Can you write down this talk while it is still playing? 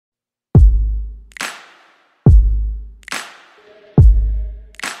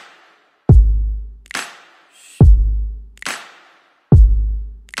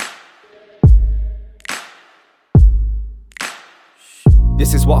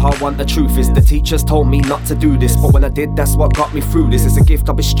This is what I want, the truth is. The teachers told me not to do this, but when I did, that's what got me through this. It's a gift,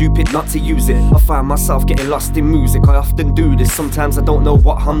 I'll be stupid not to use it. I find myself getting lost in music, I often do this. Sometimes I don't know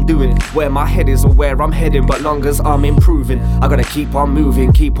what I'm doing, where my head is or where I'm heading, but long as I'm improving, I gotta keep on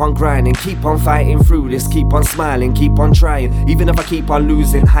moving, keep on grinding, keep on fighting through this, keep on smiling, keep on trying. Even if I keep on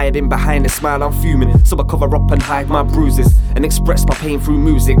losing, hiding behind a smile I'm fuming. So I cover up and hide my bruises and express my pain through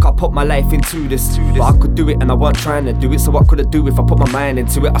music. I put my life into this, but I could do it and I weren't trying to do it. So what could I do if I put my mind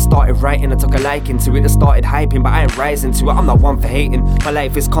into it? I started writing, I took a liking to it. I started hyping, but I ain't rising to it. I'm not one for hating, my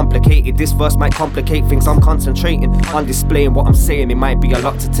life is complicated. This verse might complicate things, I'm concentrating on displaying what I'm saying. It might be a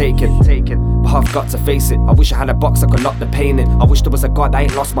lot to take in, but I've got to face it. I wish I had a box I could lock the pain in. I wish there was a God I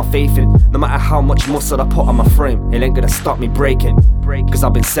ain't lost my faith in. No matter how much muscle I put on my frame, it ain't gonna stop me breaking, cause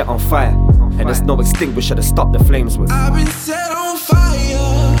I've been set on fire, and there's no extinguisher to stop the flames with. I've been set on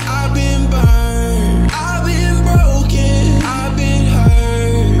fire, I've been burned, I've been broken, I've been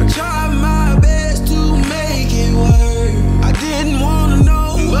hurt. I tried my best to make it work. I didn't wanna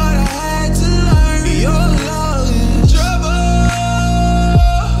know, but I had to learn. Your love is trouble,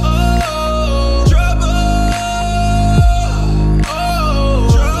 trouble,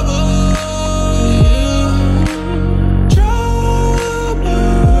 trouble.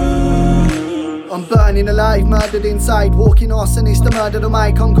 I'm burning alive, murdered inside, walking arsonist, the murder the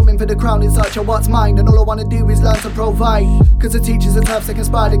mic. I'm coming for the crown in search of what's mine, and all I wanna do is learn to provide. Cause the teachers and turfs that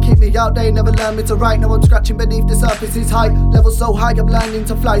conspired to keep me out, they never learned me to write. Now I'm scratching beneath the surface's height, levels so high I'm learning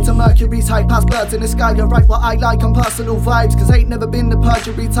to fly to Mercury's height, past birds in the sky. I write what I like on personal vibes, cause ain't never been the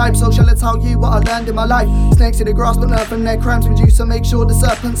perjury type. So shall I tell you what I learned in my life? Snakes in the grass don't learn from their crimes, reduce to make sure the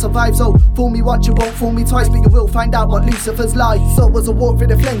serpent survives. So fool me once, you won't fool me twice, but you will find out what Lucifer's like. So as I walk through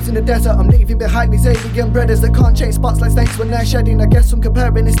the flames in the desert, I'm leaving behind these alien brothers that can't change spots like snakes when they're shedding. I guess I'm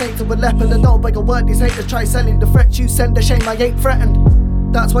comparing a snake to a leopard, and don't break a word these haters try selling. The threat you send, the shame I ain't threatened.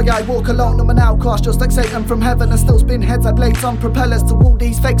 That's why I walk alone, I'm an outcast, just like Satan from heaven. I still spin heads, I blade some propellers to all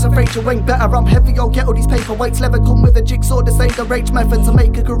these fakes. Afraid you ain't better, I'm heavy, I'll get all these paperweights. Leather come with a jigsaw, this ain't the rage method to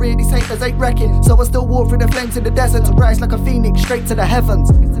make a career, these haters ain't wrecking. So I still walk through the flames in the desert, to rise like a phoenix straight to the heavens.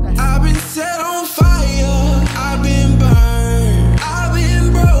 I've been set on fire, I've been